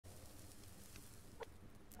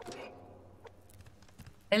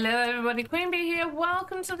Hello everybody, Queenbee here.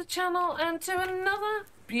 Welcome to the channel and to another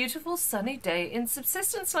beautiful sunny day in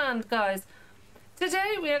Subsistence Land, guys.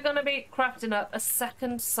 Today we are going to be crafting up a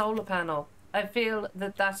second solar panel. I feel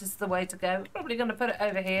that that is the way to go. We're probably going to put it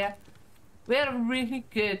over here. We had a really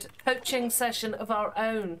good poaching session of our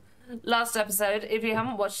own last episode. If you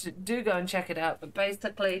haven't watched it, do go and check it out. But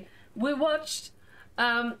basically, we watched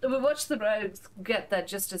the rogues get their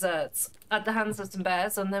just desserts at the hands of some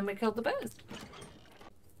bears, and then we killed the bears.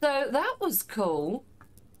 So that was cool.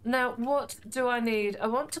 Now, what do I need? I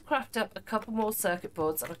want to craft up a couple more circuit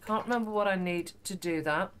boards, and I can't remember what I need to do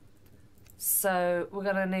that. So we're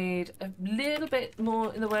going to need a little bit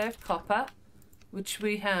more in the way of copper, which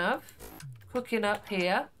we have cooking up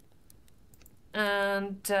here.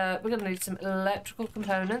 And we're going to need some electrical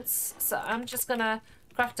components. So I'm just going to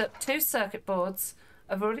craft up 2 circuit boards.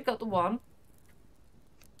 I've already got the one.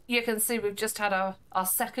 You can see we've just had our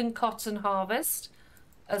second cotton harvest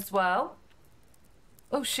as well.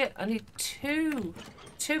 Oh shit, I need two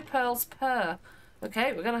pearls per.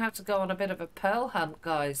 Okay, we're gonna have to go on a bit of a pearl hunt,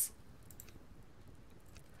 guys.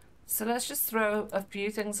 So let's just throw a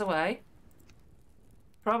few things away.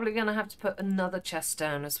 Probably gonna have to put another chest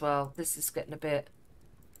down as well. This is getting a bit.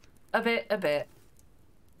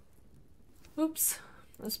 Oops,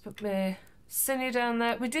 let's put my sinew down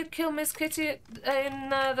there. We did kill Miss Kitty in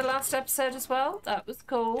the last episode as well. That was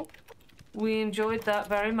cool. We enjoyed that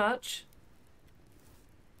very much.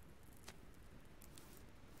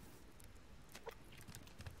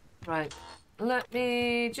 Right, let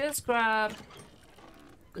me just grab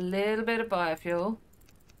a little bit of biofuel.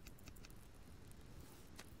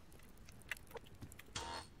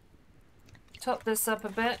 Top this up a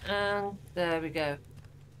bit, and there we go.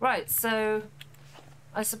 Right, so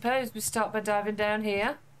I suppose we start by diving down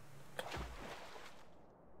here.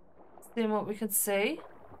 Seeing what we can see.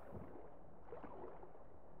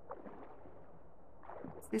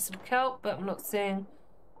 See some kelp, but I'm not seeing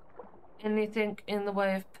anything in the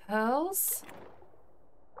way of pearls.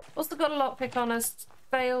 Also got a lockpick on us.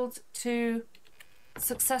 Failed to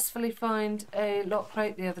successfully find a lock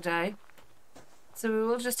crate the other day. So we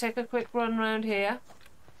will just take a quick run around here.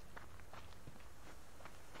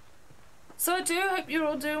 So I do hope you're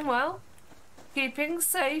all doing well. Keeping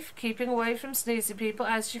safe, keeping away from sneezy people.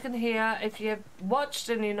 As you can hear, if you've watched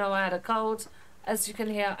and you know I had a cold, as you can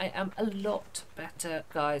hear, I am a lot better,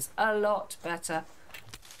 guys. A lot better.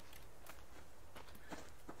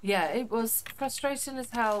 Yeah, it was frustrating as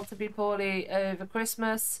hell to be poorly over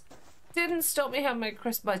Christmas. Didn't stop me having my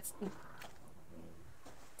Christmas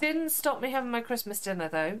dinner,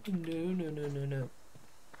 though. No.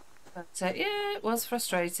 But yeah, it was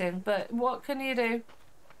frustrating. But what can you do?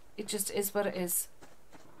 It just is what it is.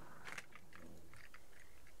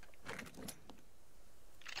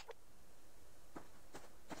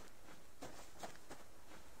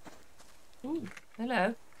 Ooh,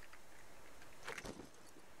 hello.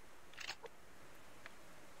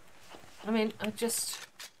 I mean, I just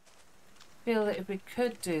feel that if we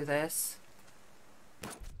could do this.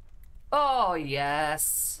 Oh,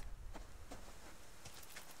 yes.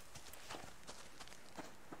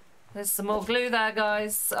 There's some more glue there,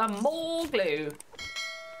 guys. Some more glue.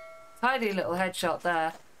 Tidy little headshot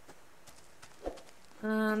there.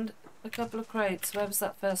 And a couple of crates. Where was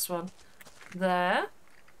that first one? There.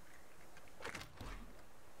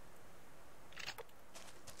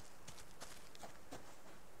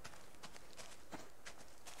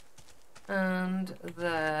 And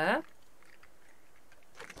there.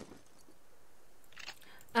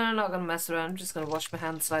 And I'm not going to mess around. I'm just going to wash my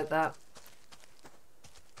hands like that.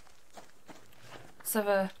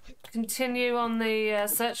 So continue on the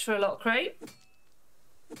search for a lock crate.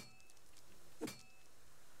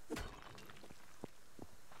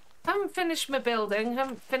 Haven't finished my building.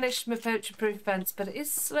 Haven't finished my poacher-proof fence, but it is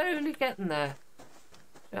slowly getting there.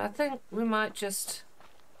 So I think we might just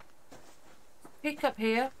peek up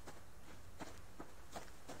here.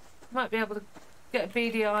 Might be able to get a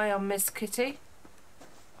beady eye on Miss Kitty.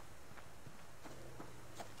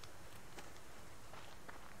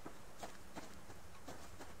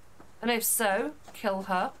 And if so, kill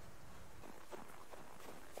her.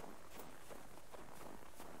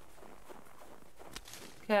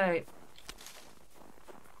 Okay.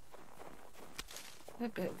 A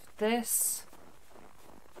bit of this.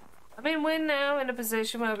 I mean, we're now in a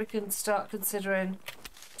position where we can start considering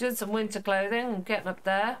doing some winter clothing and getting up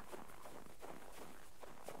there.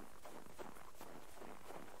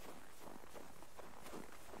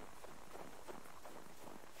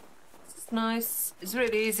 Nice. It's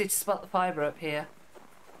really easy to spot the fibre up here.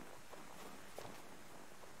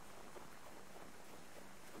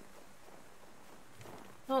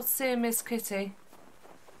 Not seeing Miss Kitty.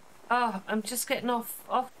 Oh, I'm just getting off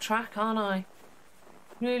track, aren't I?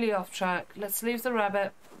 Really off track. Let's leave the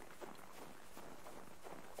rabbit.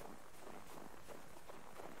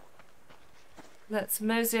 Let's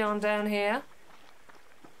mosey on down here.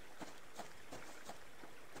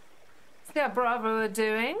 See how Bravo are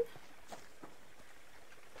doing.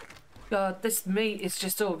 God, this meat is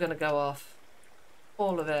just all going to go off.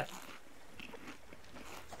 All of it.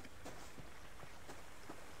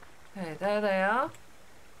 Okay, there they are.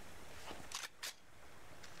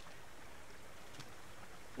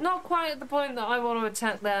 Not quite at the point that I want to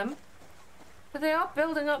attack them, but they are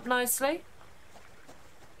building up nicely.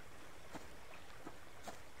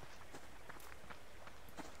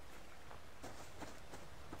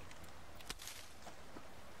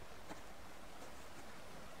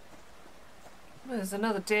 There's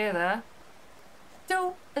another deer there.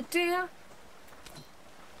 Still a deer.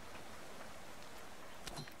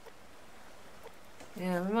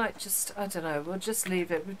 Yeah, we might just, I don't know, we'll just leave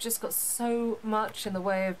it. We've just got so much in the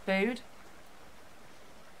way of food.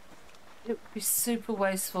 It would be super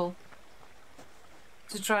wasteful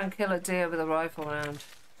to try and kill a deer with a rifle round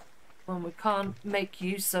when we can't make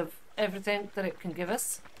use of everything that it can give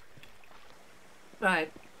us.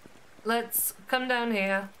 Right, let's come down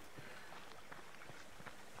here.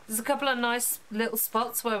 There's a couple of nice little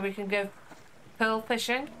spots where we can go pearl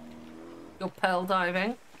fishing or pearl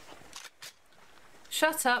diving.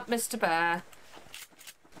 Shut up, Mr. Bear.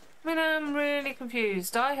 I mean, I'm really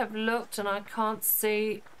confused. I have looked and I can't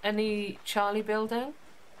see any Charlie building.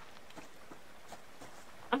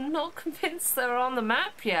 I'm not convinced they're on the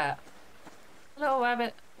map yet. Hello,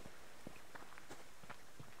 rabbit.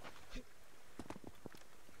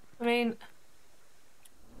 I mean,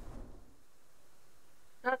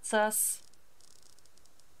 that's us.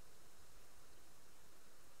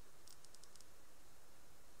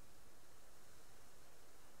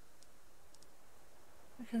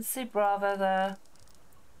 I can see Bravo there.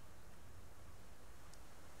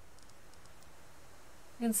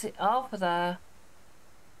 You can see Alpha there.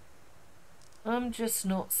 I'm just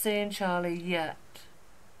not seeing Charlie yet.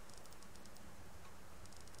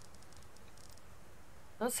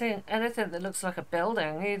 Not seeing anything that looks like a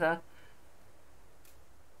building either.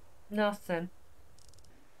 Nothing.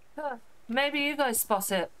 Huh. Maybe you guys spot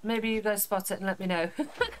it. Maybe you guys spot it and let me know.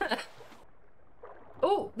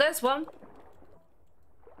 Oh, there's one.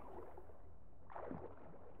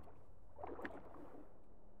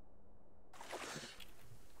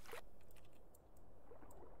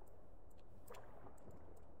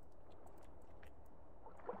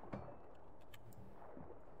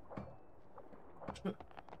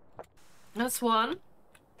 That's one.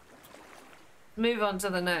 Move on to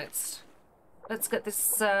the next. Let's get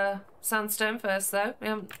this sandstone first, though. We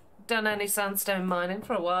haven't done any sandstone mining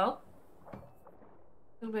for a while.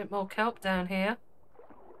 A little bit more kelp down here.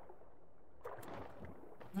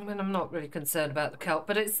 I mean, I'm not really concerned about the kelp,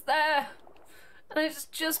 but it's there! And it's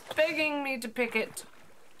just begging me to pick it.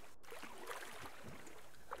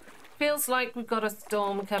 Feels like we've got a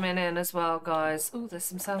storm coming in as well, guys. Oh, there's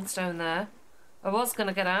some sandstone there. I was going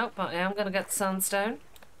to get out, but I am going to get the sandstone.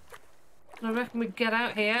 I reckon we get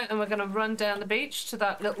out here and we're going to run down the beach to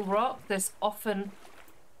that little rock. There's often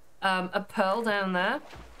a pearl down there.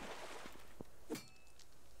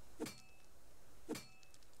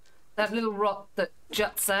 That little rock that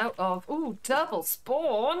juts out of... Ooh, double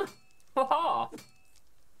spawn! Ha-ha!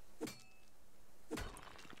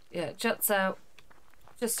 Yeah, it juts out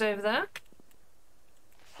just over there.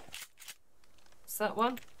 Is that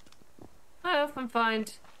one? I often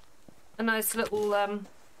find a nice little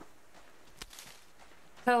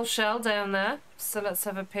pearl shell down there, so let's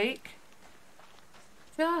have a peek.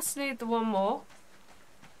 Just need the one more.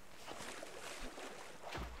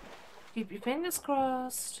 Keep your fingers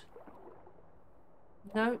crossed.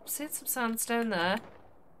 Nope, see some sandstone there.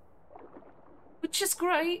 Which is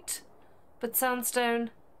great, but sandstone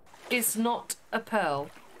is not a pearl.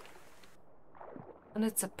 And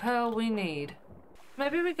it's a pearl we need.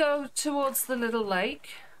 Maybe we go towards the little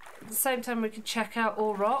lake. At the same time we can check out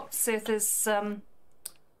all rocks, see if there's a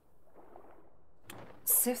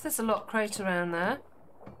lock crate around there.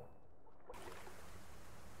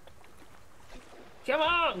 Come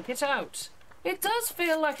on, get out. It does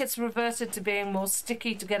feel like it's reverted to being more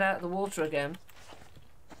sticky to get out of the water again.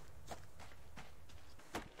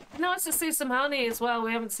 Nice to see some honey as well.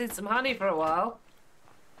 We haven't seen some honey for a while.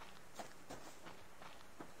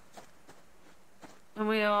 And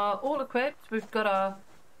we are all equipped. We've got our,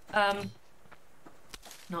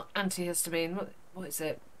 not antihistamine, what is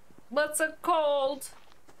it? What's it called?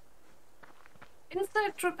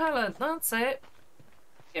 Insect repellent, that's it.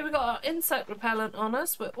 Here we got our insect repellent on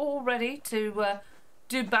us. We're all ready to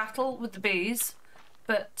do battle with the bees.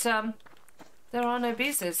 But there are no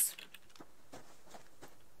bees.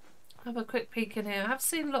 Have a quick peek in here. I have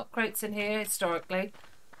seen lock crates in here historically.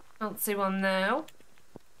 Can't see one now.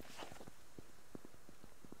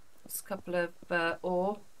 Just a couple of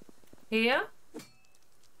ore here.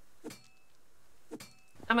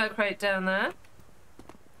 Ammo crate down there.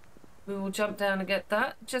 We will jump down and get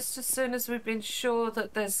that just as soon as we've been sure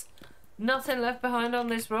that there's nothing left behind on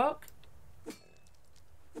this rock.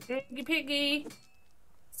 Piggy piggy,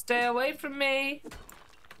 stay away from me.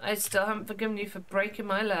 I still haven't forgiven you for breaking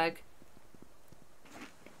my leg.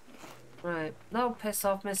 Right, no, piss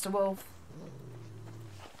off, Mr. Wolf.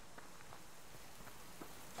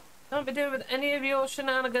 Can't be doing with any of your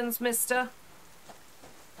shenanigans, mister.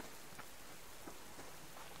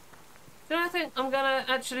 Do you know, I think I'm gonna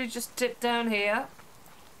actually just dip down here.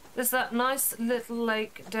 There's that nice little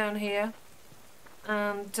lake down here.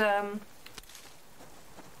 And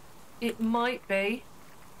it might be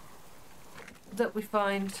that we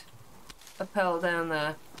find a pearl down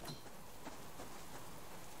there.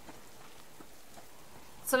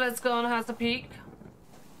 So let's go and have a peek.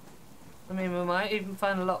 I mean, we might even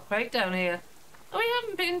find a lock crate down here. Oh, we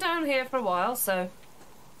haven't been down here for a while, so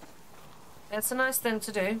it's a nice thing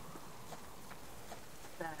to do.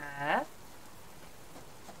 There.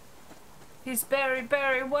 He's very,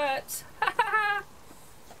 very wet.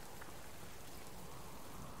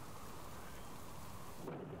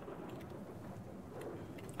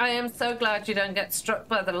 I am so glad you don't get struck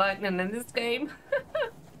by the lightning in this game.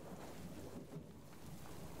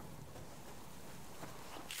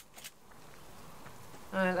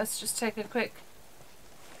 Alright, let's just take a quick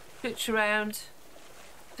pooch around.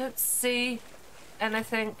 Don't see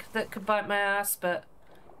anything that could bite my ass, but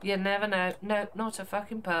you never know. No, not a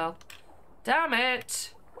fucking pearl. Damn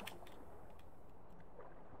it!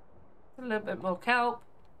 A little bit more kelp.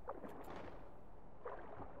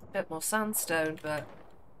 A bit more sandstone, but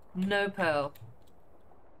no pearl.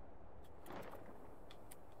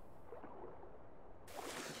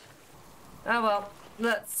 Oh well.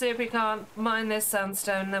 Let's see if we can't mine this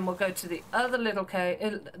sandstone, and then we'll go to the other little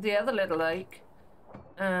lake,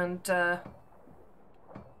 and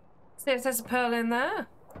see if there's a pearl in there.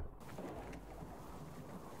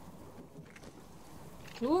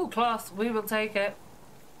 Ooh, cloth. We will take it.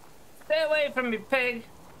 Stay away from me, pig.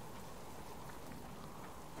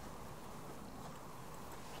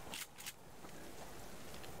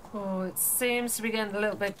 Oh, it seems to be getting a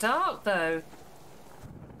little bit dark, though.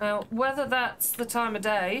 Now, whether that's the time of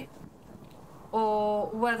day, or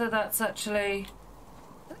whether that's actually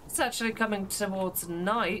coming towards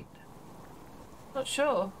night, not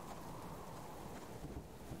sure.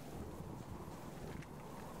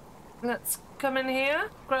 Let's come in here,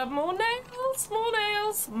 grab more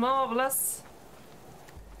nails, marvellous.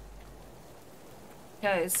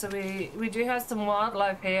 Okay, so we do have some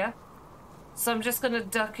wildlife here, so I'm just gonna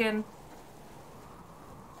duck in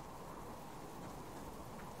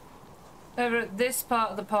over at this part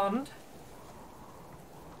of the pond.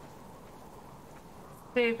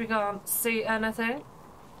 See if we can't see anything.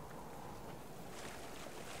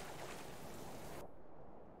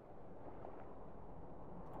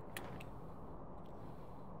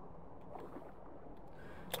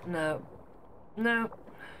 No. No.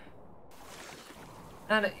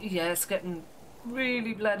 And yeah, it's getting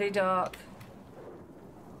really bloody dark.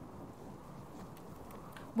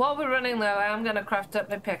 While we're running though, I am going to craft up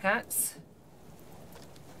my pickaxe.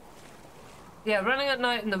 Yeah, running at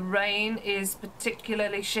night in the rain is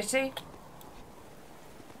particularly shitty.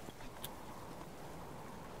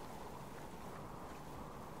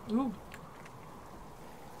 Ooh.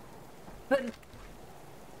 But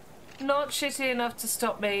not shitty enough to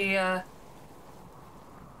stop me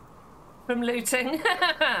from looting.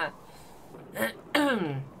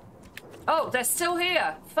 Oh, they're still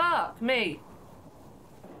here. Fuck me.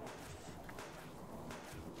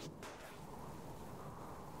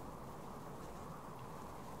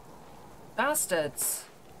 Bastards.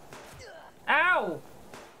 Ow!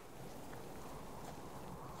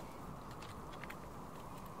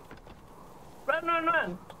 Run, run,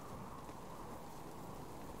 run.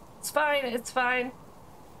 It's fine, it's fine.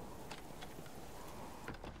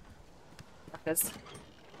 Fuckers.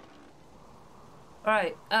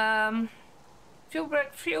 Alright, fuel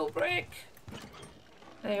brick, fuel brick.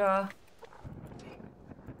 There you are.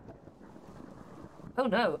 Oh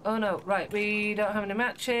no, oh no. Right, we don't have any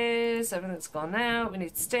matches. Everything's gone now. We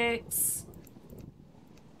need sticks.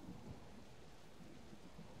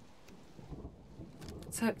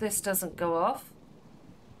 Let's hope this doesn't go off.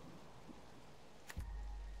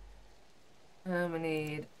 And we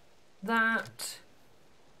need that.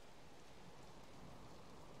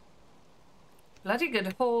 Bloody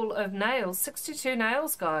good haul of nails. 62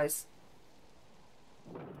 nails, guys.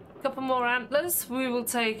 Couple more antlers. We will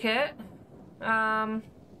take it. 20.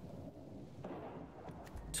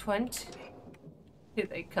 Here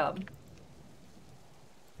they come.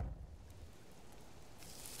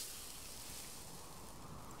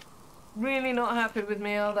 Really not happy with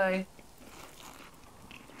me, are they?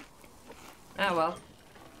 Ah, well.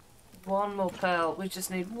 One more pearl. We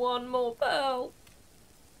just need one more pearl.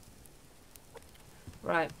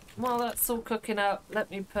 Right. While that's all cooking up,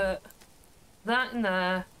 let me put that in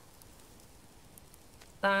there.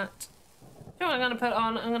 That. You know what I'm going to put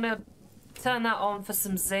on? I'm going to turn that on for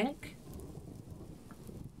some zinc.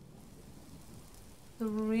 The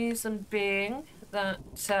reason being that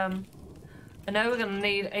I know we're going to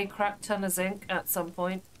need a crap ton of zinc at some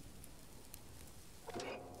point.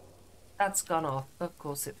 That's gone off. Of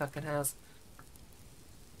course it fucking has.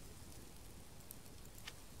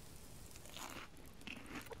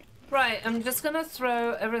 Right, I'm just going to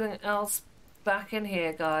throw everything else back in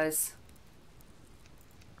here, guys.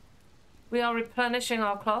 We are replenishing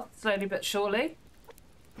our cloth slowly but surely.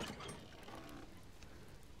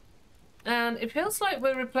 And it feels like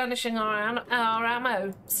we're replenishing our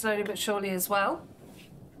ammo slowly but surely as well.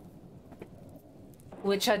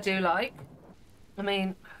 Which I do like. I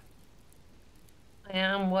mean, I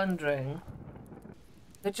am wondering.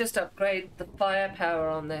 We'd just upgrade the firepower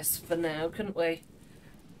on this for now, couldn't we?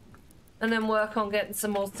 And then work on getting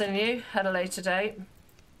some more sinew at a later date.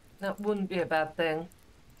 That wouldn't be a bad thing.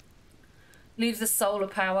 Leave the solar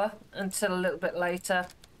power until a little bit later.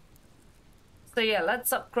 So yeah,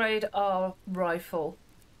 let's upgrade our rifle.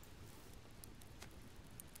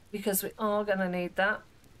 Because we are going to need that.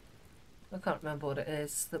 I can't remember what it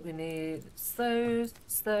is that we need. It's those,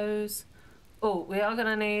 it's those. Oh, we are going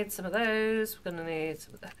to need some of those. We're going to need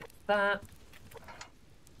some of that.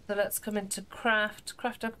 So let's come into craft.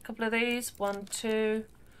 Craft up a couple of these. 1, 2.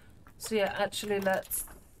 So yeah, actually let's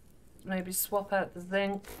maybe swap out the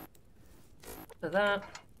zinc for that.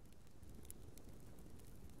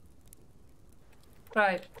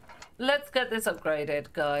 Right, let's get this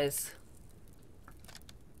upgraded, guys.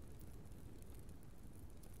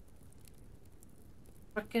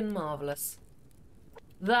 Frickin' marvelous.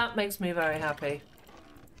 That makes me very happy.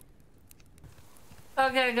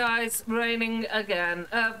 Okay, guys, raining again,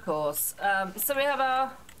 of course. So we have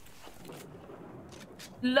our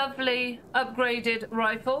lovely upgraded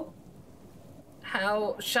rifle.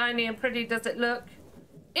 How shiny and pretty does it look?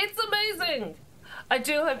 It's amazing! I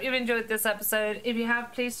do hope you've enjoyed this episode. If you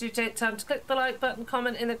have, please do take time to click the like button,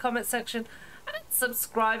 comment in the comment section, and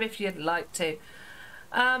subscribe if you'd like to.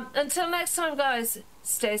 Until next time, guys,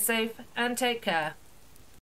 stay safe and take care.